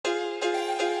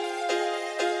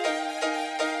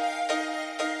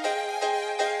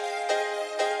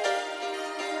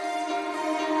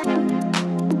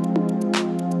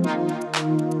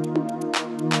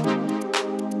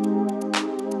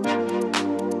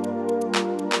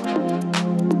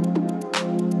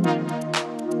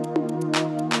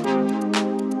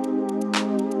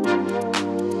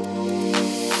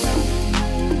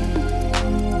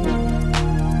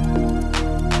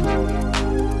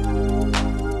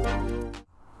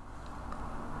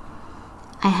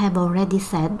have already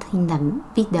said in the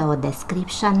video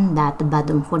description that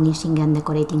bedroom furnishing and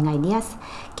decorating ideas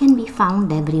can be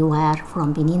found everywhere,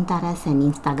 from Pinterest and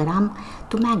Instagram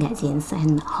to magazines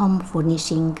and home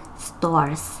furnishing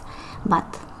stores.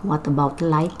 But what about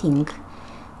lighting?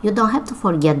 You don't have to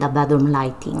forget the bedroom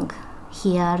lighting.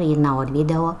 Here in our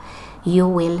video, you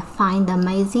will find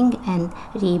amazing and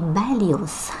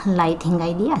rebellious lighting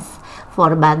ideas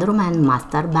for bedroom and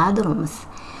master bedrooms.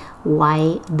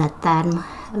 Why the term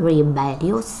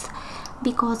rebellious?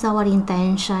 Because our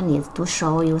intention is to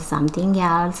show you something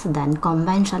else than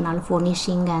conventional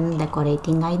furnishing and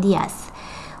decorating ideas.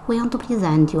 We want to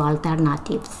present you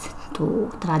alternatives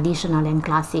to traditional and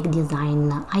classic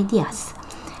design ideas,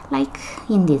 like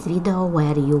in this video,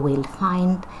 where you will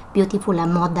find beautiful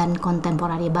and modern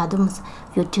contemporary bedrooms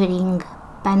featuring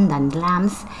pendant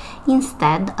lamps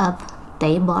instead of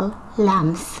table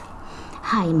lamps.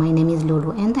 Hi, my name is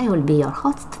Lulu and I will be your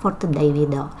host for today's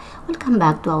video. Welcome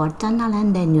back to our channel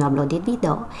and the new uploaded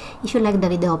video. If you like the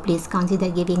video, please consider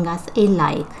giving us a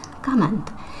like, comment,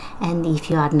 and if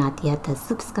you are not yet a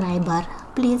subscriber,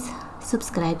 please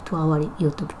subscribe to our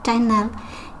YouTube channel,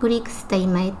 Grig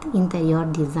Stamate Interior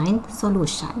Design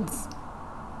Solutions.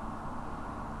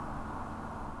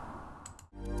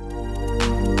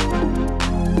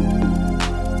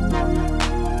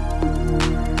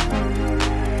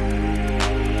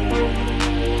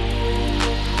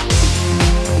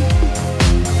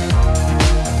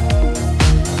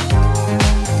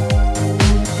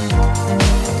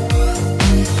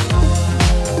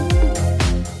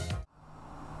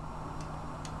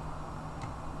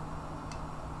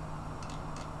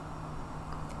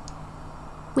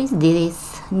 With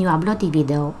this new uploaded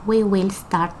video, we will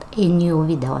start a new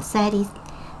video series,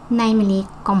 namely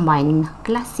combine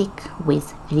classic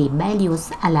with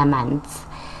rebellious elements.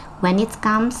 When it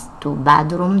comes to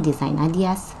bedroom design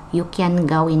ideas, you can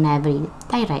go in every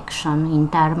direction in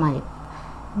terms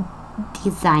of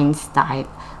design style,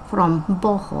 from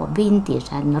boho, vintage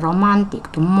and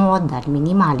romantic to modern,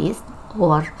 minimalist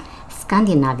or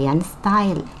Scandinavian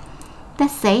style. The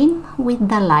same with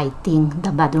the lighting.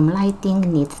 The bedroom lighting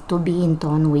needs to be in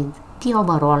tone with the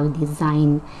overall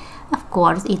design. Of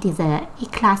course, it is a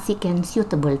classic and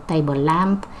suitable table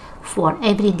lamp for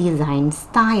every design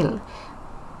style.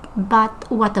 But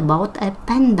what about a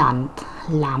pendant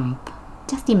lamp?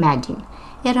 Just imagine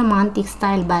a romantic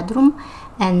style bedroom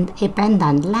and a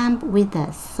pendant lamp with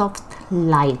a soft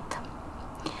light,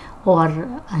 or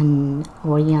an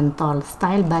oriental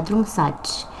style bedroom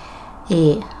such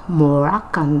a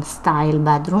Moroccan style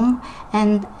bedroom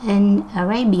and an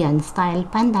Arabian style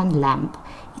pendant lamp.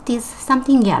 It is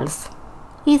something else,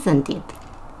 isn't it?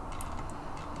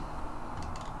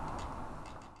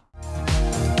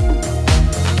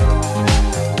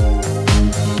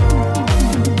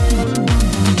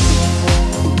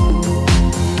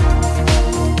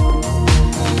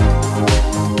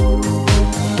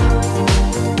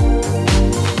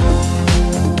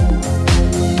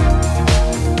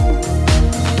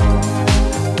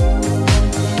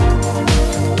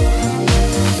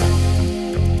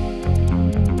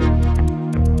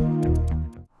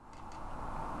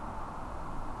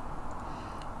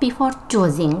 Before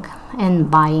choosing and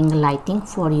buying lighting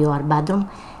for your bedroom,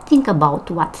 think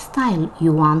about what style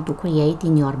you want to create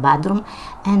in your bedroom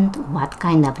and what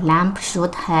kind of lamp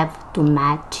should have to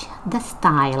match the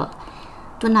style.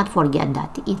 Do not forget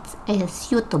that it's a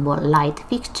suitable light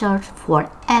fixture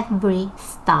for every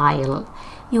style.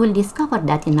 You will discover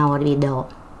that in our video.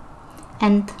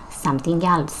 And something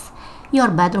else, your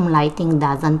bedroom lighting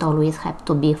doesn't always have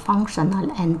to be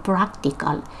functional and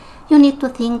practical. You need to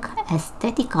think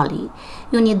aesthetically.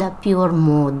 You need a pure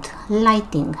mood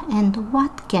lighting, and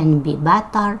what can be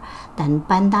better than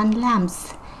pendant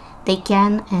lamps? They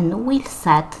can and will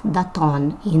set the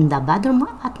tone in the bedroom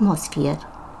atmosphere.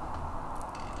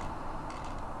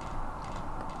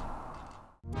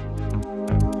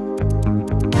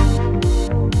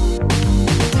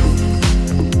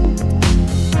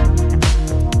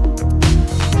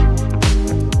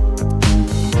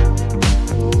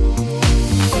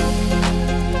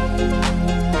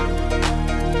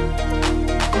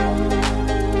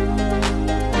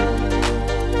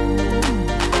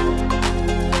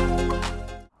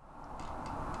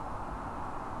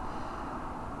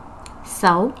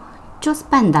 So, choose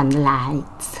pendant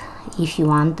lights if you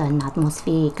want an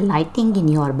atmospheric lighting in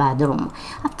your bedroom.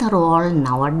 After all,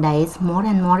 nowadays more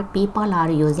and more people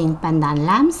are using pendant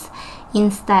lamps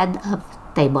instead of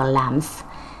table lamps.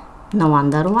 No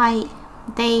wonder why.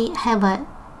 They have a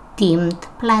dimmed,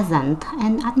 pleasant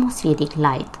and atmospheric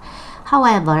light.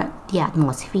 However, the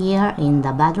atmosphere in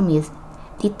the bedroom is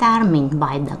determined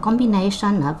by the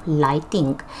combination of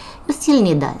lighting. You still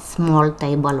need a small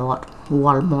table or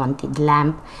wall-mounted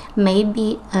lamp,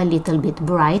 maybe a little bit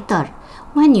brighter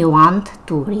when you want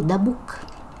to read a book.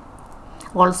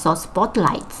 Also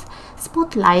spotlights.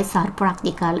 Spotlights are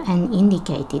practical and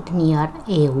indicated near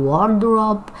a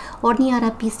wardrobe or near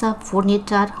a piece of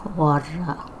furniture or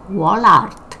wall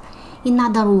art. In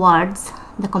other words,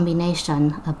 the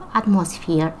combination of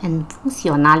atmosphere and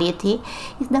functionality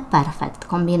is the perfect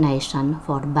combination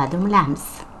for bedroom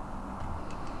lamps.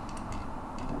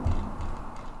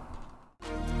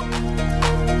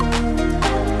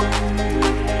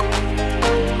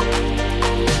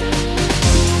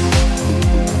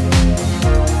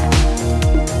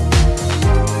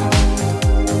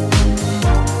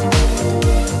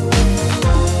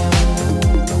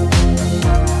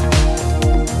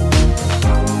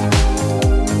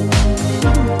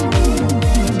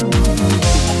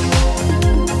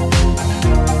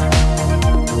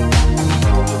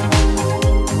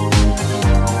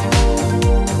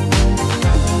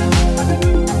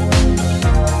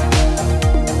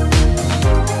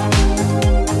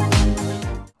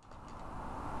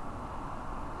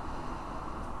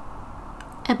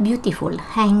 A beautiful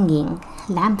hanging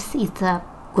lamps is a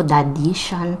good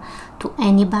addition to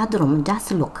any bedroom.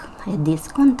 Just look at this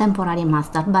contemporary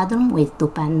master bedroom with two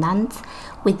pendants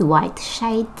with white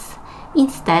shades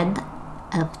instead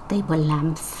of table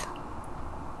lamps.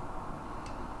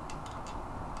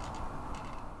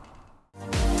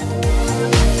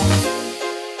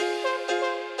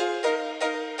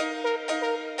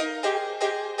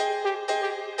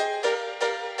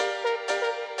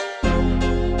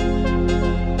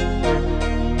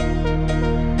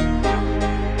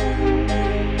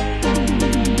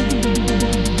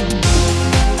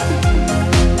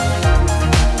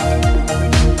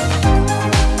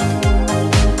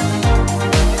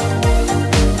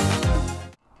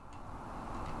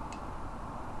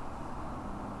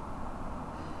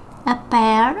 A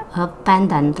pair of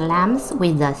pendant lamps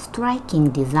with a striking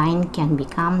design can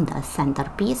become the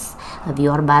centerpiece of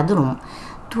your bedroom.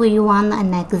 Do you want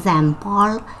an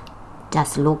example?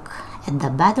 Just look at the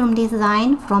bedroom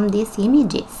design from these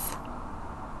images.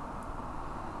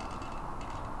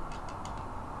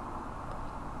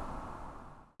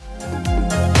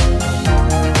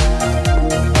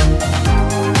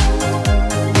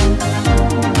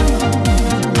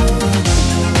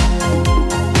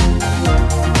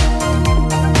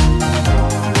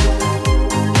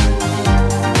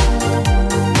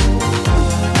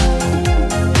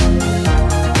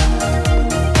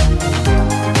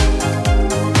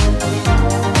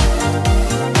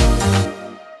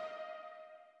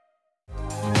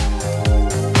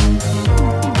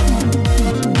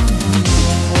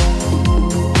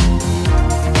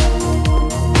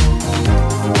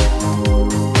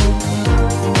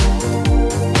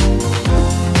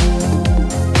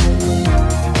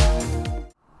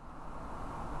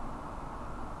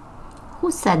 Who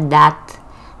said that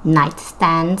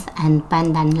nightstands and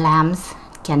pendant lamps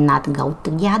cannot go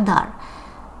together?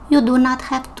 You do not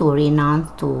have to renounce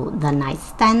to the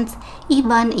nightstands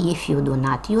even if you do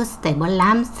not use table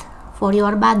lamps for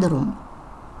your bedroom.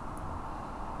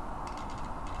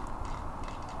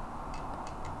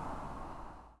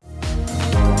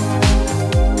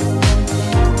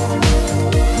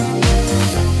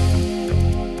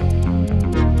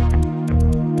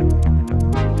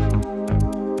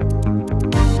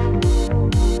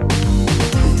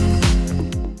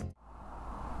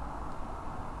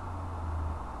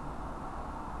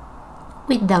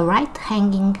 With the right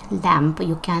hanging lamp,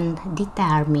 you can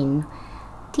determine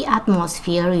the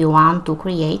atmosphere you want to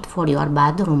create for your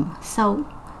bedroom. So,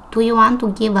 do you want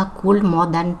to give a cool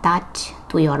modern touch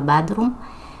to your bedroom?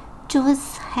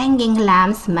 Choose hanging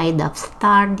lamps made of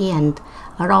sturdy and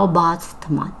robust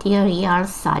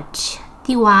materials such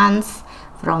the ones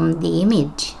from the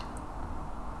image.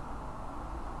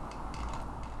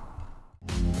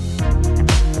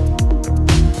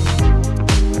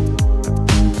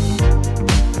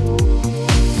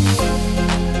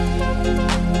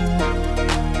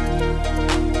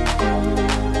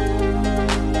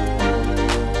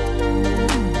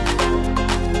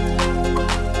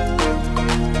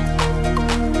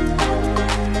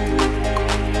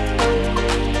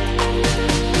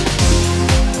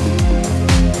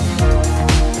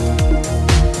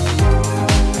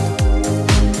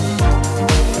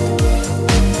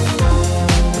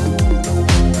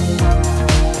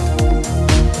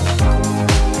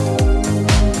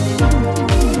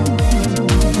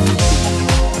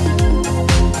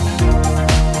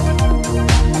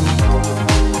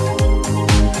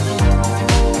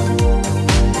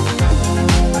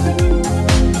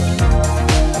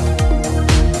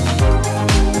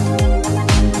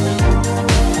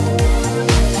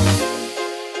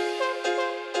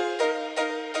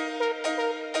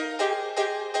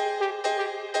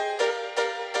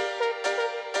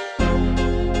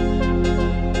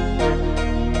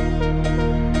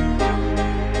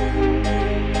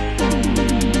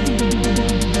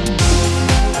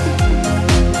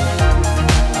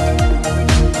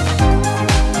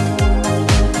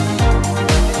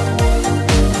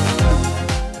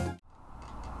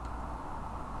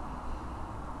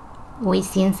 We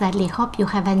sincerely hope you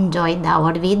have enjoyed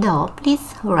our video.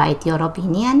 Please write your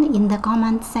opinion in the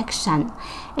comment section.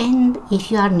 And if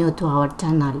you are new to our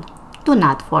channel, do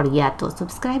not forget to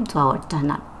subscribe to our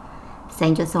channel.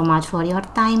 Thank you so much for your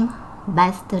time.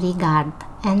 Best regard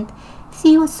and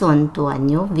see you soon to a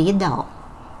new video.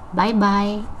 Bye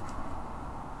bye.